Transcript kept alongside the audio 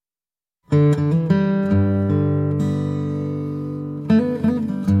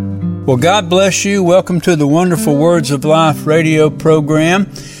Well, God bless you. Welcome to the Wonderful Words of Life radio program.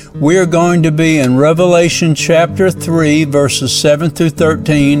 We are going to be in Revelation chapter 3, verses 7 through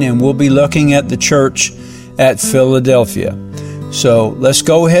 13, and we'll be looking at the church at Philadelphia. So let's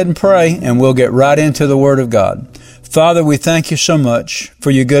go ahead and pray, and we'll get right into the Word of God. Father, we thank you so much for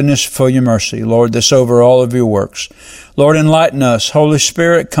your goodness, for your mercy, Lord, that's over all of your works. Lord, enlighten us. Holy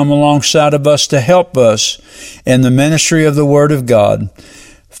Spirit, come alongside of us to help us in the ministry of the Word of God.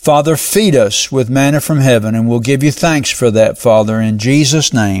 Father, feed us with manna from heaven, and we'll give you thanks for that, Father, in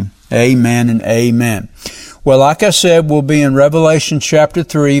Jesus' name. Amen and amen. Well, like I said, we'll be in Revelation chapter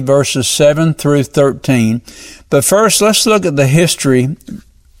 3, verses 7 through 13. But first, let's look at the history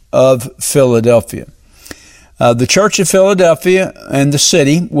of Philadelphia. The Church of Philadelphia and the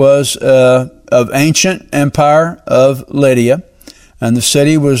city was of ancient empire of Lydia. And the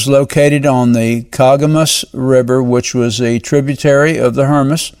city was located on the Kagamus River, which was a tributary of the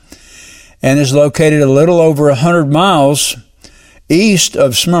Hermus, and is located a little over 100 miles east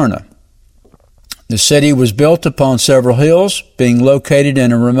of Smyrna. The city was built upon several hills, being located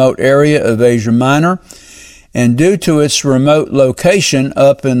in a remote area of Asia Minor, and due to its remote location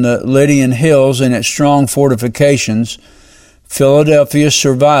up in the Lydian hills and its strong fortifications, Philadelphia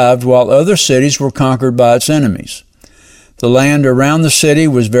survived while other cities were conquered by its enemies. The land around the city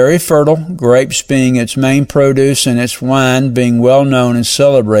was very fertile, grapes being its main produce and its wine being well known and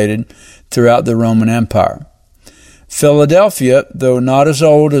celebrated throughout the Roman Empire. Philadelphia, though not as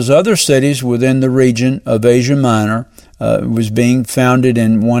old as other cities within the region of Asia Minor, was being founded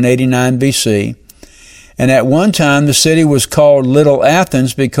in 189 BC. And at one time the city was called Little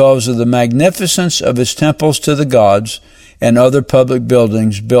Athens because of the magnificence of its temples to the gods and other public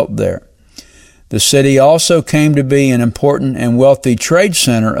buildings built there. The city also came to be an important and wealthy trade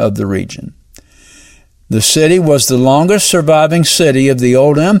center of the region. The city was the longest surviving city of the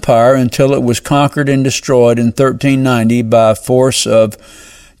old empire until it was conquered and destroyed in 1390 by a force of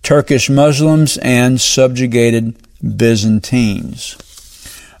Turkish Muslims and subjugated Byzantines.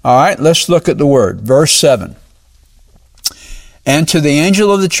 All right, let's look at the word. Verse 7. And to the angel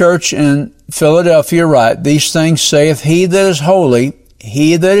of the church in Philadelphia write, These things saith he that is holy,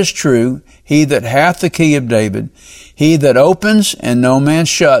 he that is true, he that hath the key of David, he that opens and no man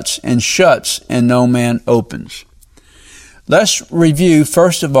shuts, and shuts and no man opens. Let's review,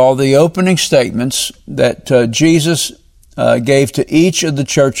 first of all, the opening statements that Jesus gave to each of the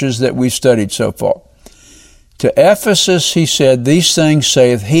churches that we've studied so far. To Ephesus he said, These things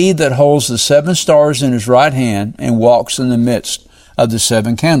saith he that holds the 7 stars in his right hand and walks in the midst of the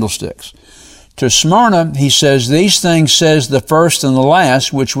 7 candlesticks. To Smyrna, he says, These things says the first and the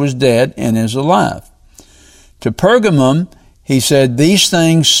last, which was dead and is alive. To Pergamum, he said, These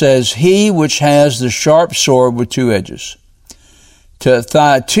things says he which has the sharp sword with 2 edges. To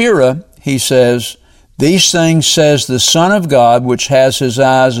Thyatira, he says, These things says the Son of God, which has his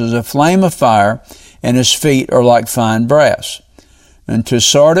eyes as a flame of fire, and his feet are like fine brass. And to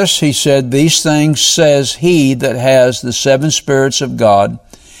Sardis, he said, These things says he that has the 7 spirits of God,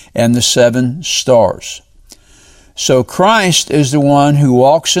 and the 7 stars. So Christ is the one who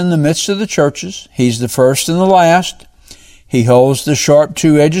walks in the midst of the churches. He's the first and the last. He holds the sharp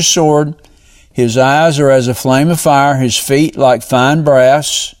 2-edged sword. His eyes are as a flame of fire, his feet like fine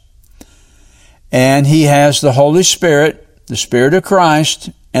brass. And he has the Holy Spirit, the Spirit of Christ,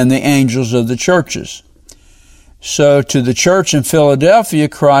 and the angels of the churches. So to the church in Philadelphia,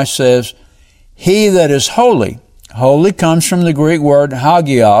 Christ says, He that is holy. Holy comes from the Greek word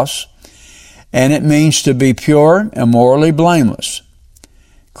hagios, and it means to be pure and morally blameless.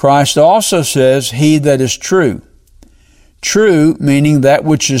 Christ also says, He that is true. True meaning that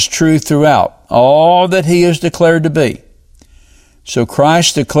which is true throughout, all that he is declared to be. So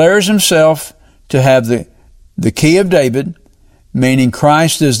Christ declares himself to have the key of David, meaning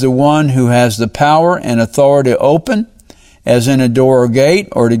Christ is the one who has the power and authority to open, as in a door or gate,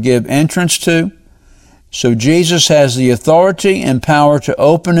 or to give entrance to. So Jesus has the authority and power to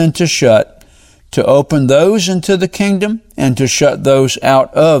open and to shut, to open those into the kingdom and to shut those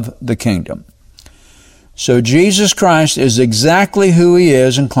out of the kingdom. So Jesus Christ is exactly who he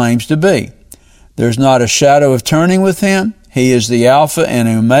is and claims to be. There's not a shadow of turning with him. He is the Alpha and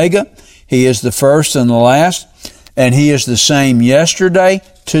Omega. He is the first and the last, and he is the same yesterday,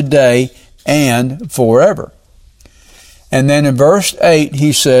 today, and forever. And then in verse 8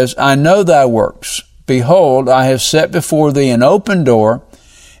 he says, I know thy works. Behold, I have set before thee an open door,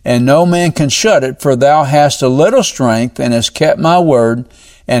 and no man can shut it, for thou hast a little strength, and hast kept my word,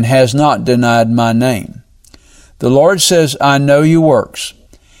 and hast not denied my name. The Lord says, I know your works.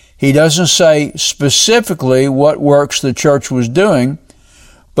 He doesn't say specifically what works the church was doing.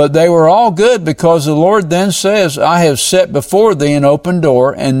 But they were all good, because the Lord then says, I have set before thee an open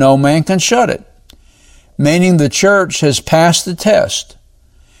door, and no man can shut it. Meaning the church has passed the test,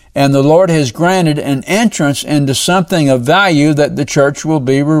 and the Lord has granted an entrance into something of value that the church will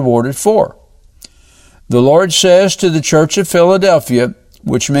be rewarded for. The Lord says to the church of Philadelphia,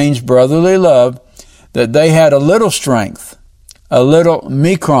 which means brotherly love, that they had a little strength, a little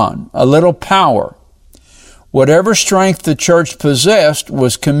mikron, a little power. Whatever strength the church possessed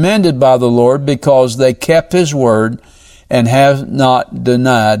was commended by the Lord, because they kept His word and have not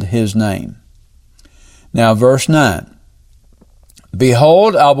denied His name. Now, verse 9.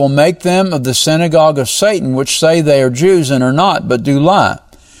 Behold, I will make them of the synagogue of Satan, which say they are Jews and are not, but do lie.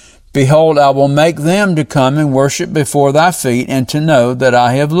 Behold, I will make them to come and worship before thy feet, and to know that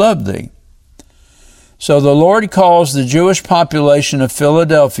I have loved thee. So the Lord calls the Jewish population of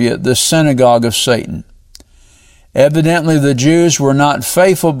Philadelphia the synagogue of Satan. Evidently, the Jews were not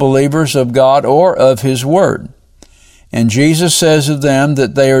faithful believers of God or of His word. And Jesus says of them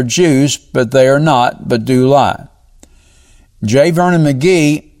that they are Jews, but they are not, but do lie. J. Vernon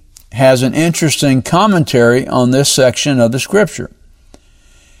McGee has an interesting commentary on this section of the Scripture.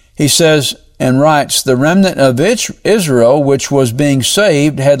 He says and writes, the remnant of Israel, which was being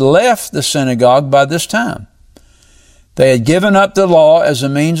saved, had left the synagogue by this time. They had given up the law as a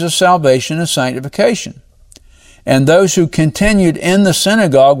means of salvation and sanctification. And those who continued in the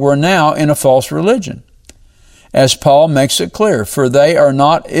synagogue were now in a false religion. As Paul makes it clear, for they are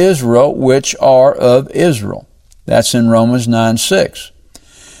not Israel which are of Israel. That's in Romans 9:6.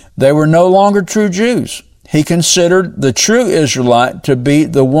 They were no longer true Jews. He considered the true Israelite to be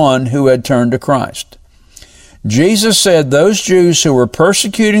the one who had turned to Christ. Jesus said those Jews who were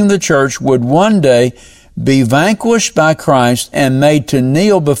persecuting the church would one day be vanquished by Christ and made to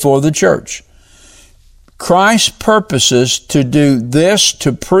kneel before the church. Christ purposes to do this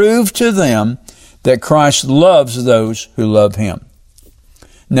to prove to them that Christ loves those who love Him.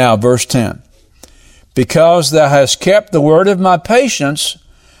 Now, verse 10. Because thou hast kept the word of my patience,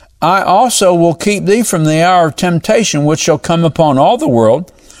 I also will keep thee from the hour of temptation which shall come upon all the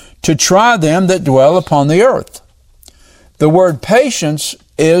world, to try them that dwell upon the earth. The word patience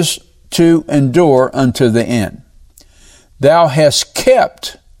is to endure unto the end. Thou hast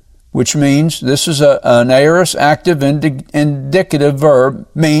kept, which means, this is an aorist active indicative verb,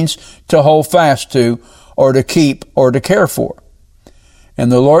 means to hold fast to, or to keep, or to care for. And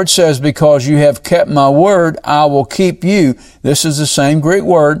the Lord says, because you have kept my word, I will keep you. This is the same Greek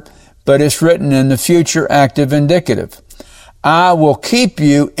word, but it's written in the future active indicative. I will keep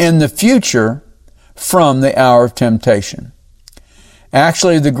you in the future from the hour of temptation.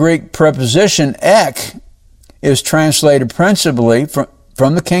 Actually, the Greek preposition ek is translated principally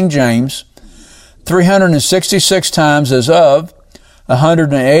from the King James 366 times as of,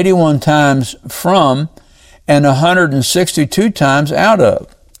 181 times from, and 162 times out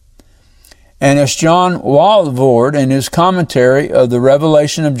of. And as John Walvoord, in his commentary of the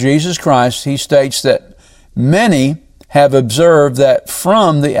revelation of Jesus Christ, he states that many have observed that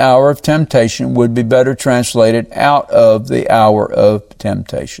from the hour of temptation would be better translated out of the hour of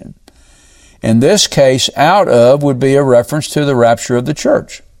temptation. In this case, out of would be a reference to the rapture of the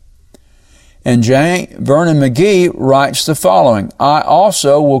church. And J. Vernon McGee writes the following, I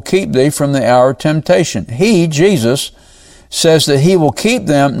also will keep thee from the hour of temptation. He, Jesus, says that He will keep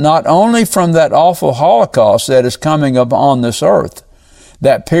them not only from that awful Holocaust that is coming upon this earth,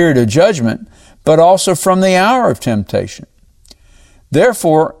 that period of judgment, but also from the hour of temptation.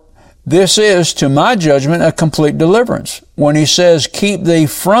 Therefore, this is, to my judgment, a complete deliverance. When He says, keep thee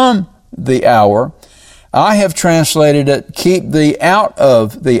from the hour, I have translated it, keep thee out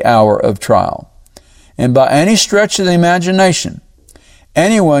of the hour of trial. And by any stretch of the imagination,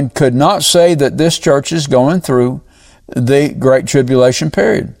 anyone could not say that this church is going through the Great Tribulation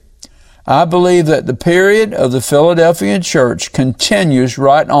period. I believe that the period of the Philadelphia church continues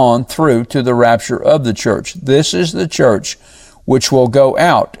right on through to the rapture of the church. This is the church which will go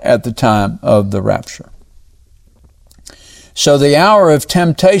out at the time of the rapture. So the hour of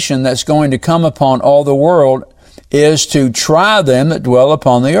temptation that's going to come upon all the world is to try them that dwell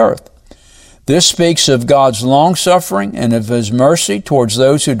upon the earth. This speaks of God's long-suffering and of His mercy towards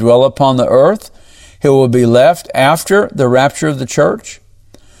those who dwell upon the earth, who will be left after the rapture of the church.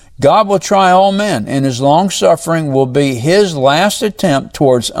 God will try all men, and His long-suffering will be His last attempt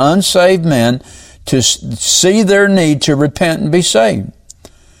towards unsaved men to see their need to repent and be saved.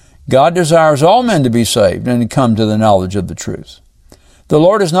 God desires all men to be saved and to come to the knowledge of the truth. The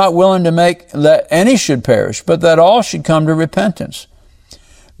Lord is not willing to make that any should perish, but that all should come to repentance.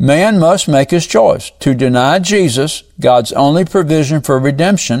 Man must make his choice. To deny Jesus, God's only provision for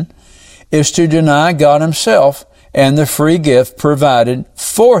redemption, is to deny God himself and the free gift provided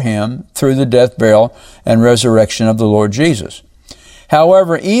for him through the death, burial, and resurrection of the Lord Jesus.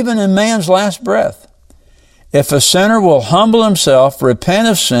 However, even in man's last breath, if a sinner will humble himself, repent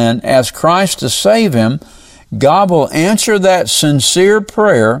of sin, ask Christ to save him, God will answer that sincere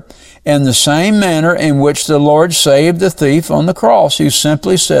prayer in the same manner in which the Lord saved the thief on the cross, who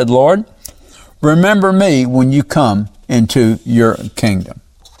simply said, Lord, remember me when you come into your kingdom.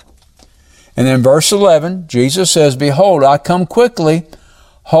 And in verse 11, Jesus says, Behold, I come quickly.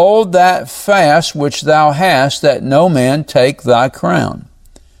 Hold that fast which thou hast, that no man take thy crown.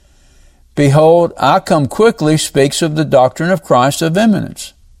 Behold, I come quickly speaks of the doctrine of Christ of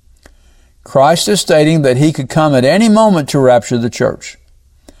imminence. Christ is stating that he could come at any moment to rapture the church.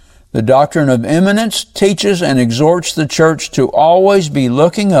 The doctrine of imminence teaches and exhorts the church to always be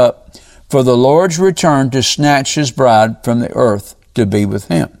looking up for the Lord's return to snatch his bride from the earth to be with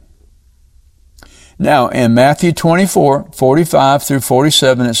him. Now, in Matthew 24, 45 through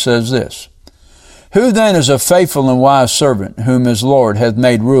 47, it says this, Who then is a faithful and wise servant, whom his Lord hath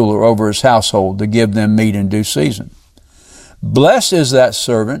made ruler over his household, to give them meat in due season? Blessed is that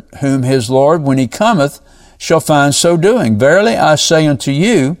servant, whom his Lord, when he cometh, shall find so doing. Verily I say unto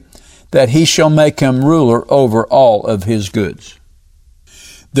you, that he shall make him ruler over all of his goods.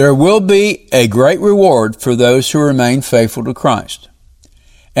 There will be a great reward for those who remain faithful to Christ.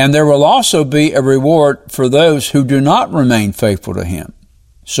 And there will also be a reward for those who do not remain faithful to him.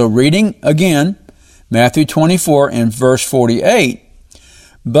 So reading again, Matthew 24 and verse 48,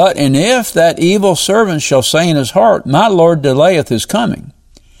 But and if that evil servant shall say in his heart, My Lord delayeth his coming,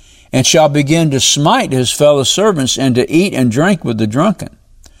 and shall begin to smite his fellow servants, and to eat and drink with the drunken,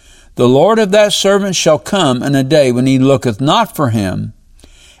 the Lord of that servant shall come in a day when he looketh not for him,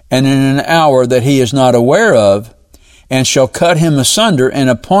 and in an hour that he is not aware of, and shall cut him asunder, and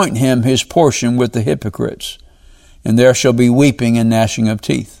appoint him his portion with the hypocrites. And there shall be weeping and gnashing of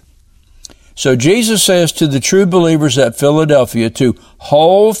teeth. So Jesus says to the true believers at Philadelphia to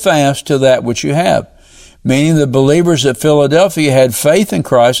hold fast to that which you have. Meaning the believers at Philadelphia had faith in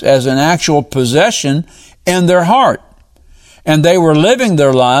Christ as an actual possession in their heart. And they were living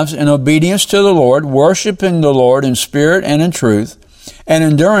their lives in obedience to the Lord, worshiping the Lord in spirit and in truth, and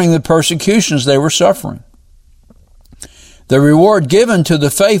enduring the persecutions they were suffering. The reward given to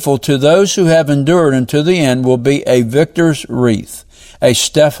the faithful, to those who have endured unto the end, will be a victor's wreath, a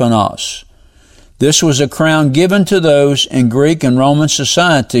Stephanos. This was a crown given to those in Greek and Roman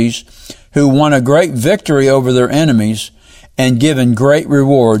societies who won a great victory over their enemies and given great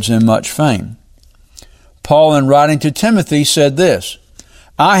rewards and much fame. Paul, in writing to Timothy, said this,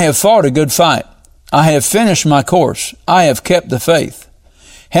 I have fought a good fight. I have finished my course. I have kept the faith.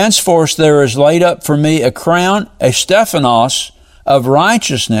 Henceforth there is laid up for me a crown, a Stephanos of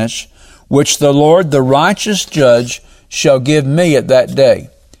righteousness, which the Lord, the righteous judge, shall give me at that day.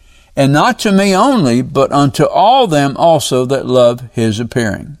 And not to me only, but unto all them also that love his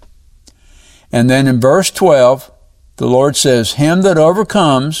appearing. And then in verse 12, the Lord says, Him that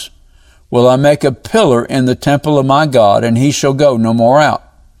overcomes will I make a pillar in the temple of my God, and he shall go no more out.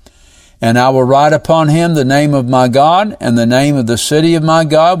 And I will write upon him the name of my God, and the name of the city of my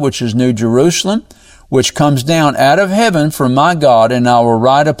God, which is New Jerusalem, which comes down out of heaven from my God, and I will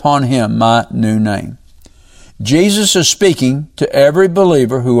write upon him my new name. Jesus is speaking to every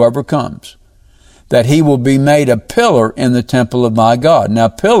believer who overcomes, that he will be made a pillar in the temple of my God. Now,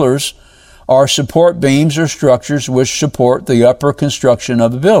 pillars are support beams or structures which support the upper construction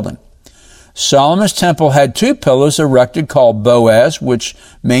of a building. Solomon's temple had two pillars erected called Boaz, which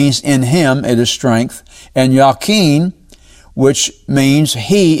means in him it is strength, and Yakin, which means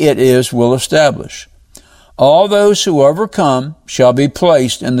he it is will establish. All those who overcome shall be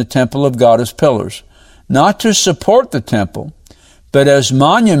placed in the temple of God as pillars, not to support the temple, but as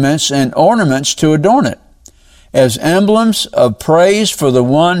monuments and ornaments to adorn it, as emblems of praise for the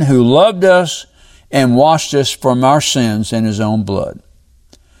one who loved us and washed us from our sins in his own blood.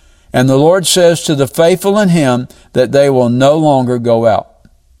 And the Lord says to the faithful in him that they will no longer go out.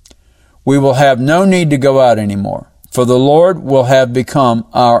 We will have no need to go out anymore, for the Lord will have become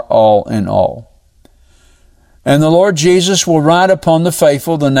our all in all. And the Lord Jesus will write upon the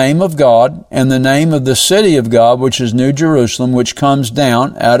faithful the name of God and the name of the city of God, which is New Jerusalem, which comes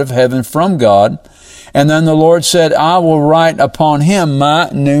down out of heaven from God. And then the Lord said, I will write upon him my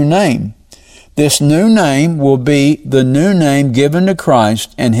new name. This new name will be the new name given to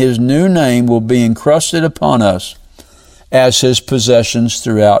Christ, and his new name will be encrusted upon us as his possessions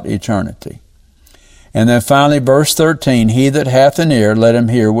throughout eternity. And then finally, verse 13, he that hath an ear, let him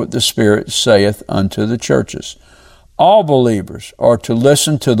hear what the Spirit saith unto the churches. All believers are to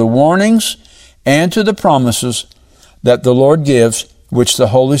listen to the warnings and to the promises that the Lord gives, which the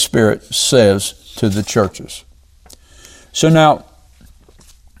Holy Spirit says to the churches. So now,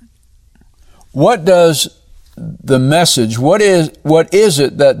 what does the message, what is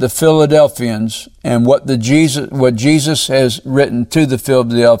it that the Philadelphians and what Jesus has written to the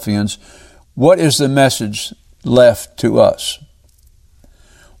Philadelphians, what is the message left to us?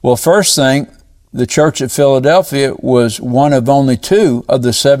 Well, first thing, the church at Philadelphia was one of only 2 of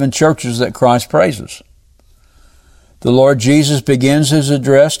the 7 churches that Christ praises. The Lord Jesus begins his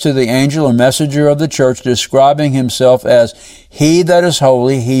address to the angel or messenger of the church, describing himself as he that is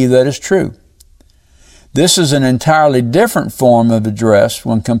holy, he that is true. This is an entirely different form of address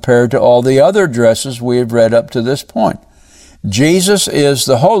when compared to all the other addresses we have read up to this point. Jesus is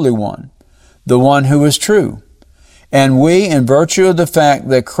the Holy One, the one who is true. And we, in virtue of the fact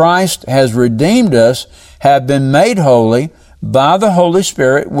that Christ has redeemed us, have been made holy by the Holy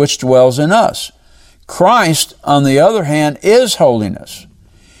Spirit which dwells in us. Christ, on the other hand, is holiness.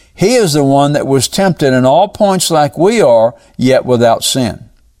 He is the one that was tempted in all points like we are, yet without sin.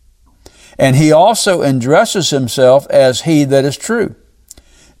 And he also addresses himself as he that is true.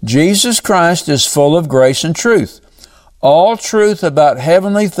 Jesus Christ is full of grace and truth. All truth about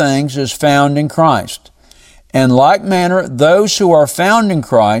heavenly things is found in Christ. In like manner, those who are found in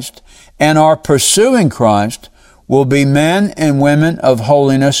Christ and are pursuing Christ will be men and women of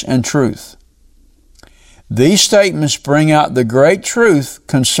holiness and truth. These statements bring out the great truth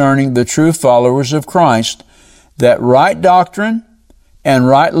concerning the true followers of Christ, that right doctrine and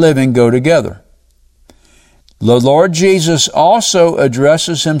right living go together. The Lord Jesus also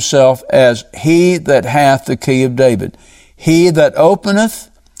addresses himself as he that hath the key of David, he that openeth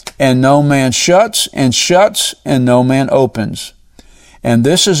and no man shuts, and shuts and no man opens. And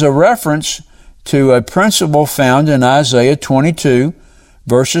this is a reference to a principle found in Isaiah 22,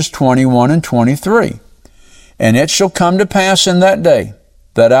 verses 21 and 23. And it shall come to pass in that day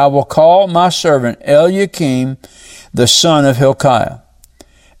that I will call my servant Eliakim, the son of Hilkiah,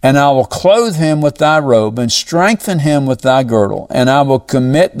 and I will clothe him with thy robe, and strengthen him with thy girdle, and I will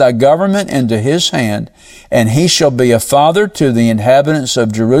commit thy government into his hand, and he shall be a father to the inhabitants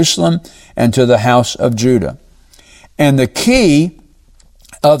of Jerusalem and to the house of Judah. And the key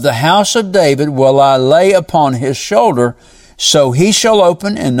of the house of David will I lay upon his shoulder, so he shall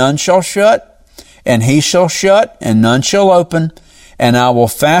open and none shall shut, and he shall shut and none shall open, and I will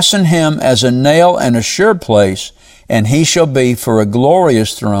fasten him as a nail and a sure place, and he shall be for a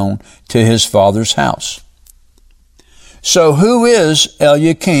glorious throne to his father's house. So who is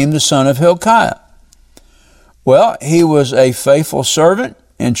Eliakim, the son of Hilkiah? Well, he was a faithful servant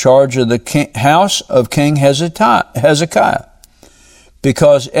in charge of the house of King Hezekiah.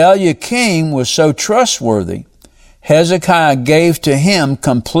 Because Eliakim was so trustworthy, Hezekiah gave to him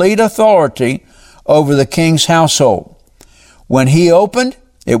complete authority over the king's household. When he opened,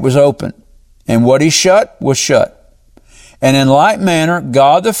 it was open, and what he shut was shut. And in like manner,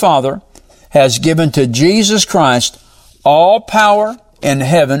 God the Father has given to Jesus Christ all power in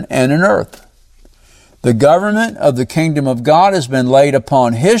heaven and in earth. The government of the kingdom of God has been laid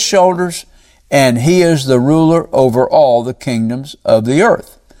upon his shoulders, and he is the ruler over all the kingdoms of the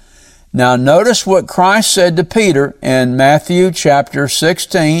earth. Now notice what Christ said to Peter in Matthew chapter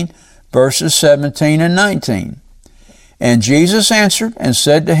 16, verses 17 and 19. And Jesus answered and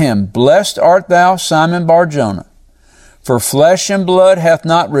said to him, Blessed art thou, Simon Bar-Jonah, for flesh and blood hath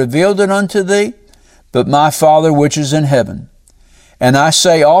not revealed it unto thee, but my Father which is in heaven. And I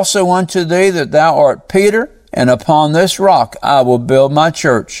say also unto thee that thou art Peter, and upon this rock I will build my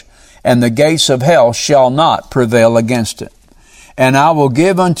church, and the gates of hell shall not prevail against it. And I will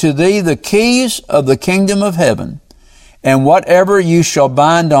give unto thee the keys of the kingdom of heaven. And whatever you shall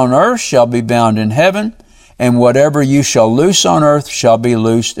bind on earth shall be bound in heaven, and whatever you shall loose on earth shall be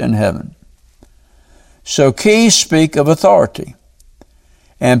loosed in heaven. So keys speak of authority.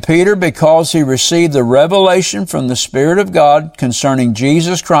 And Peter, because he received the revelation from the Spirit of God concerning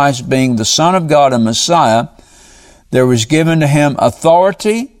Jesus Christ being the Son of God and Messiah, there was given to him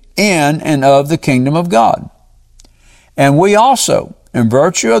authority in and of the kingdom of God. And we also, in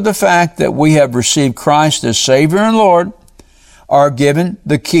virtue of the fact that we have received Christ as Savior and Lord, are given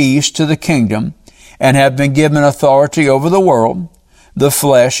the keys to the kingdom and have been given authority over the world, the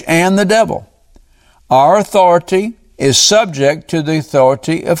flesh, and the devil. Our authority is subject to the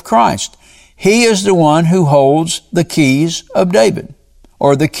authority of Christ. He is the one who holds the keys of David,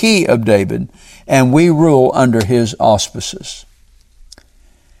 or the key of David, and we rule under his auspices.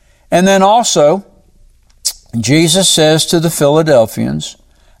 And then also, Jesus says to the Philadelphians,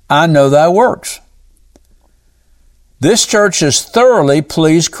 I know thy works. This church has thoroughly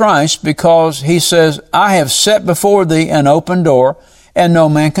pleased Christ because he says, I have set before thee an open door, and no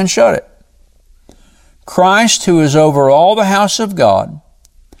man can shut it. Christ, who is over all the house of God,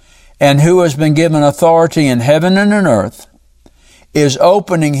 and who has been given authority in heaven and in earth, is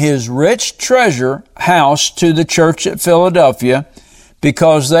opening his rich treasure house to the church at Philadelphia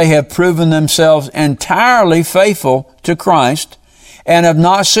because they have proven themselves entirely faithful to Christ and have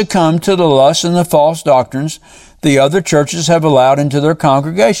not succumbed to the lusts and the false doctrines the other churches have allowed into their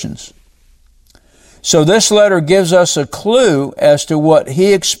congregations. So this letter gives us a clue as to what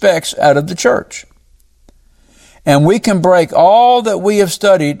he expects out of the church. And we can break all that we have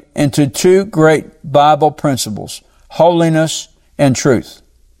studied into two great Bible principles, holiness and truth.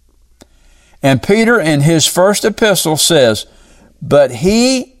 And Peter in his first epistle says, But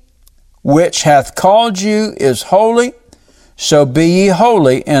he which hath called you is holy, so be ye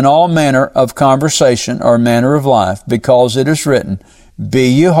holy in all manner of conversation or manner of life, because it is written, Be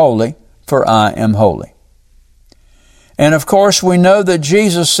ye holy, for I am holy. And of course, we know that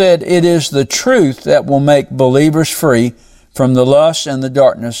Jesus said it is the truth that will make believers free from the lust and the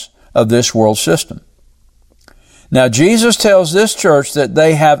darkness of this world system. Now, Jesus tells this church that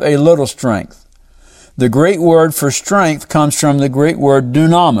they have a little strength. The Greek word for strength comes from the Greek word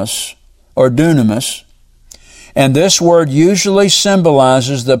dunamis, or dunamis, and this word usually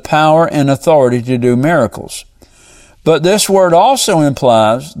symbolizes the power and authority to do miracles. But this word also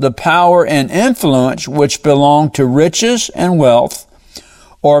implies the power and influence which belong to riches and wealth,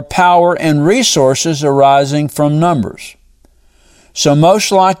 or power and resources arising from numbers. So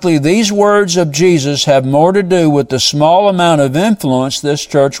most likely these words of Jesus have more to do with the small amount of influence this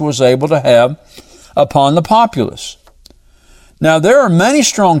church was able to have upon the populace. Now there are many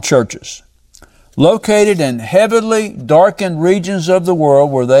strong churches located in heavily darkened regions of the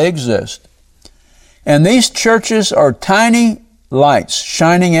world where they exist. And these churches are tiny lights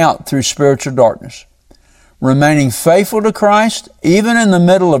shining out through spiritual darkness, remaining faithful to Christ even in the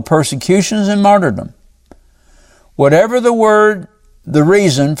middle of persecutions and martyrdom. Whatever the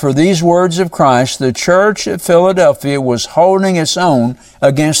reason for these words of Christ, the church at Philadelphia was holding its own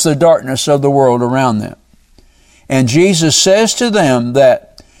against the darkness of the world around them. And Jesus says to them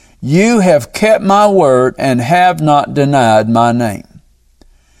that you have kept my word and have not denied my name.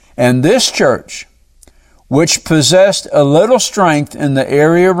 And this church, which possessed a little strength in the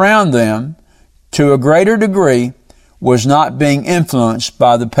area around them, to a greater degree, was not being influenced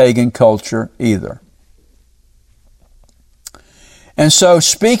by the pagan culture either. And so,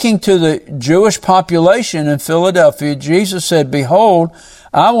 speaking to the Jewish population in Philadelphia, Jesus said, Behold,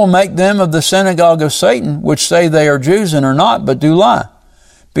 I will make them of the synagogue of Satan, which say they are Jews and are not, but do lie.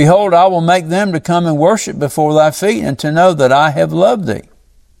 Behold, I will make them to come and worship before thy feet, and to know that I have loved thee.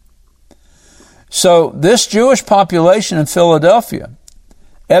 So this Jewish population in Philadelphia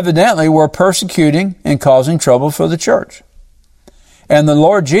evidently were persecuting and causing trouble for the church. And the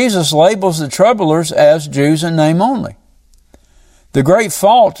Lord Jesus labels the troublers as Jews in name only. The great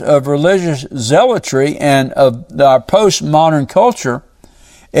fault of religious zealotry and of our postmodern culture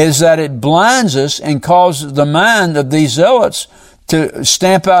is that it blinds us and causes the mind of these zealots to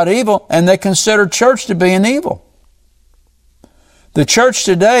stamp out evil, and they consider church to be an evil. The church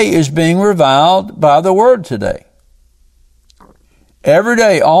today is being reviled by the word today. Every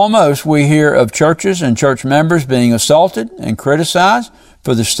day, almost, we hear of churches and church members being assaulted and criticized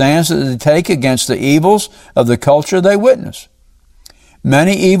for the stands that they take against the evils of the culture they witness.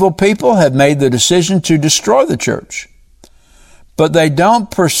 Many evil people have made the decision to destroy the church, but they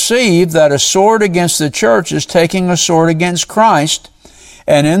don't perceive that a sword against the church is taking a sword against Christ.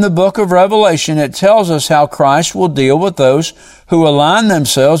 And in the book of Revelation, it tells us how Christ will deal with those who align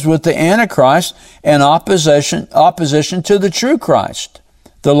themselves with the Antichrist in opposition to the true Christ,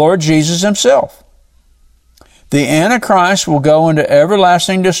 the Lord Jesus himself. The Antichrist will go into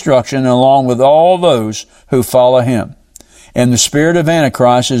everlasting destruction along with all those who follow him. And the spirit of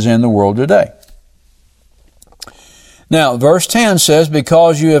Antichrist is in the world today. Now, verse 10 says,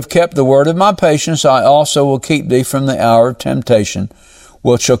 Because you have kept the word of my patience, I also will keep thee from the hour of temptation,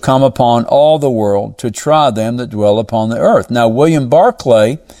 which shall come upon all the world to try them that dwell upon the earth. Now, William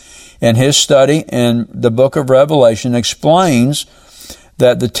Barclay, in his study in the book of Revelation, explains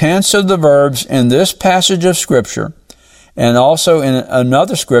that the tense of the verbs in this passage of Scripture and also in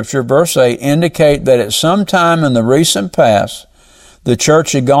another Scripture, verse 8, indicate that at some time in the recent past, the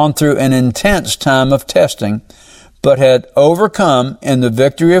church had gone through an intense time of testing, but had overcome in the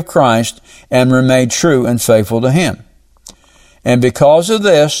victory of Christ and remained true and faithful to him. And because of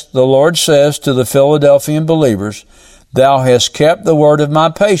this, the Lord says to the Philadelphian believers, Thou hast kept the word of my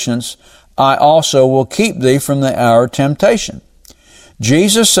patience. I also will keep thee from the hour of temptation.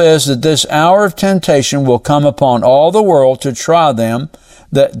 Jesus says that this hour of temptation will come upon all the world to try them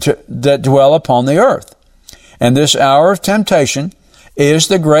that dwell upon the earth. And this hour of temptation is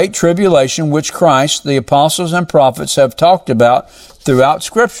the great tribulation which Christ, the apostles and prophets have talked about throughout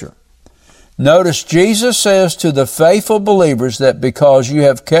Scripture. Notice Jesus says to the faithful believers that because you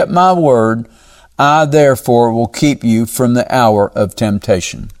have kept my word, I therefore will keep you from the hour of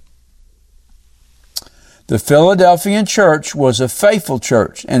temptation. The Philadelphian church was a faithful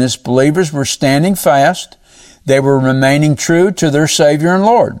church, and its believers were standing fast. They were remaining true to their Savior and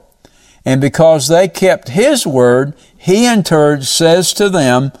Lord. And because they kept His word, He in turn says to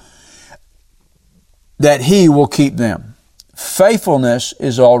them that He will keep them. Faithfulness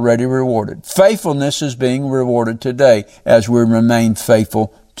is already rewarded. Faithfulness is being rewarded today as we remain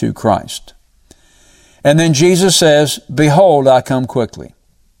faithful to Christ. And then Jesus says, Behold, I come quickly.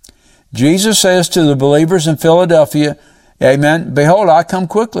 Jesus says to the believers in Philadelphia, Amen, Behold, I come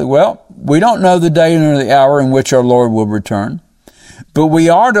quickly. Well, we don't know the day nor the hour in which our Lord will return, but we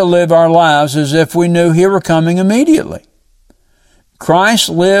are to live our lives as if we knew He were coming immediately. Christ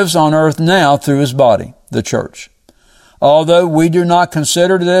lives on earth now through His body, the church. Although we do not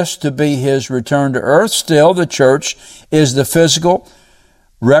consider this to be His return to earth, still the church is the physical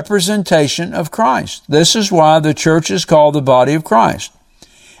representation of Christ. This is why the church is called the body of Christ.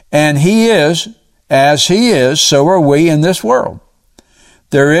 And He is, as He is, so are we in this world.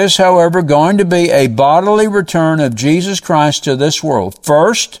 There is, however, going to be a bodily return of Jesus Christ to this world.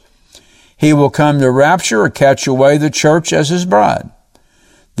 First, He will come to rapture or catch away the church as His bride.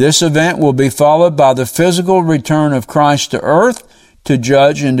 This event will be followed by the physical return of Christ to earth to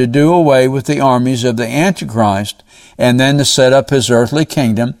judge and to do away with the armies of the Antichrist, and then to set up His earthly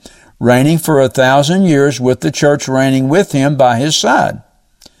kingdom, reigning for 1,000 years with the church reigning with Him by His side.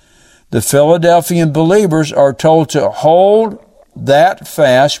 The Philadelphian believers are told to hold that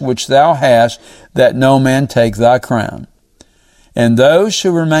fast which thou hast, that no man take thy crown. And those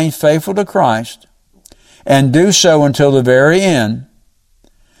who remain faithful to Christ and do so until the very end,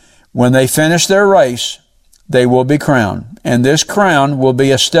 when they finish their race, they will be crowned. And this crown will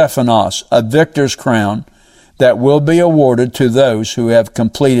be a Stephanos, a victor's crown, that will be awarded to those who have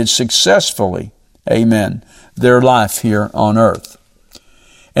completed successfully, amen, their life here on earth.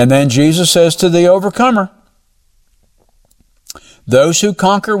 And then Jesus says to the overcomer, Those who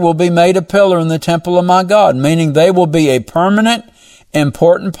conquer will be made a pillar in the temple of my God, meaning they will be a permanent,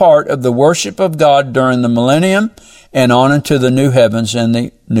 important part of the worship of God during the millennium and on into the new heavens and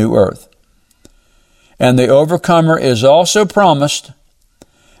the new earth. And the overcomer is also promised,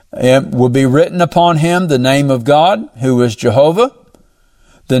 and will be written upon him the name of God, who is Jehovah,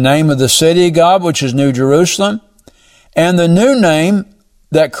 the name of the city of God, which is New Jerusalem, and the new name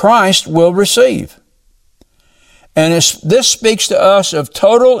that Christ will receive. And this speaks to us of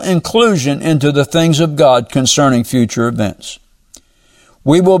total inclusion into the things of God concerning future events.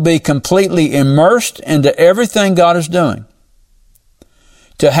 We will be completely immersed into everything God is doing.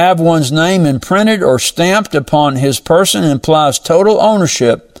 To have one's name imprinted or stamped upon His person implies total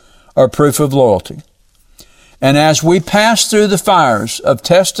ownership or proof of loyalty. And as we pass through the fires of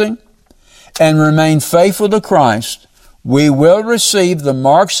testing and remain faithful to Christ, we will receive the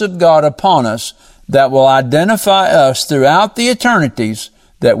marks of God upon us that will identify us throughout the eternities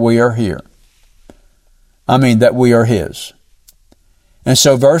that we are here. That we are His. And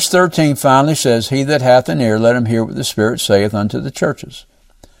so verse 13 finally says, He that hath an ear, let him hear what the Spirit saith unto the churches.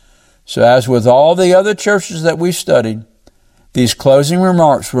 So as with all the other churches that we've studied, these closing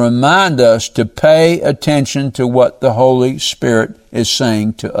remarks remind us to pay attention to what the Holy Spirit is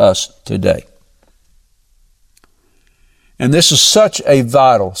saying to us today. And this is such a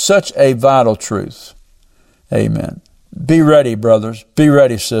vital truth. Amen. Be ready, brothers. Be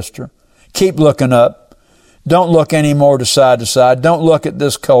ready, sister. Keep looking up. Don't look anymore to side. Don't look at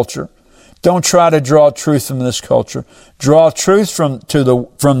this culture. Don't try to draw truth from this culture. Draw truth from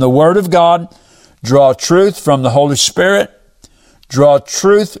the Word of God. Draw truth from the Holy Spirit. Draw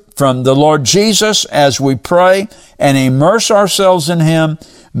truth from the Lord Jesus as we pray and immerse ourselves in Him,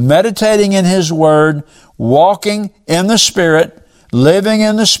 meditating in His Word, walking in the Spirit, living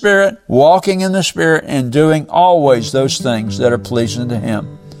in the Spirit, walking in the Spirit, and doing always those things that are pleasing to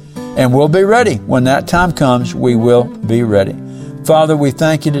Him. And we'll be ready. When that time comes, we will be ready. Father, we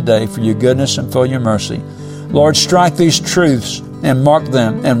thank You today for Your goodness and for Your mercy. Lord, strike these truths and mark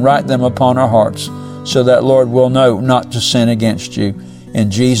them and write them upon our hearts so that, Lord, we'll know not to sin against You.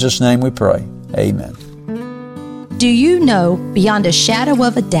 In Jesus' name we pray. Amen. Do you know beyond a shadow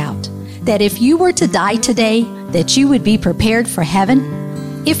of a doubt that if you were to die today, that you would be prepared for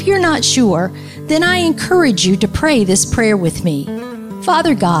heaven? If you're not sure, then I encourage you to pray this prayer with me.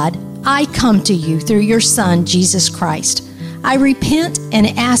 Father God, I come to you through your Son, Jesus Christ. I repent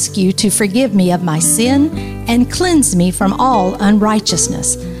and ask you to forgive me of my sin and cleanse me from all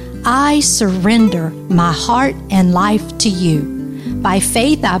unrighteousness. I surrender my heart and life to you. By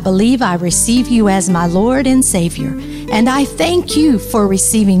faith, I believe I receive you as my Lord and Savior, and I thank you for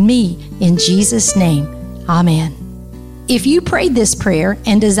receiving me in Jesus' name. Amen. If you prayed this prayer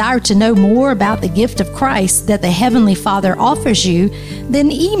and desire to know more about the gift of Christ that the Heavenly Father offers you,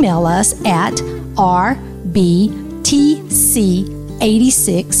 then email us at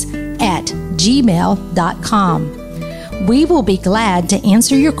rbtc86@gmail.com. We will be glad to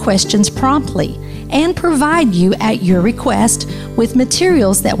answer your questions promptly and provide you at your request with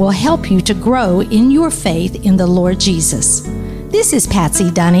materials that will help you to grow in your faith in the Lord Jesus. This is Patsy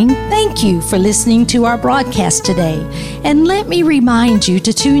Dunning. Thank you for listening to our broadcast today. And let me remind you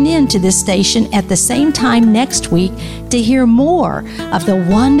to tune in to this station at the same time next week to hear more of the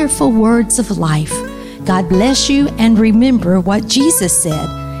wonderful words of life. God bless you, and remember what Jesus said,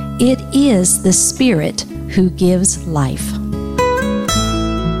 "It is the Spirit who gives life."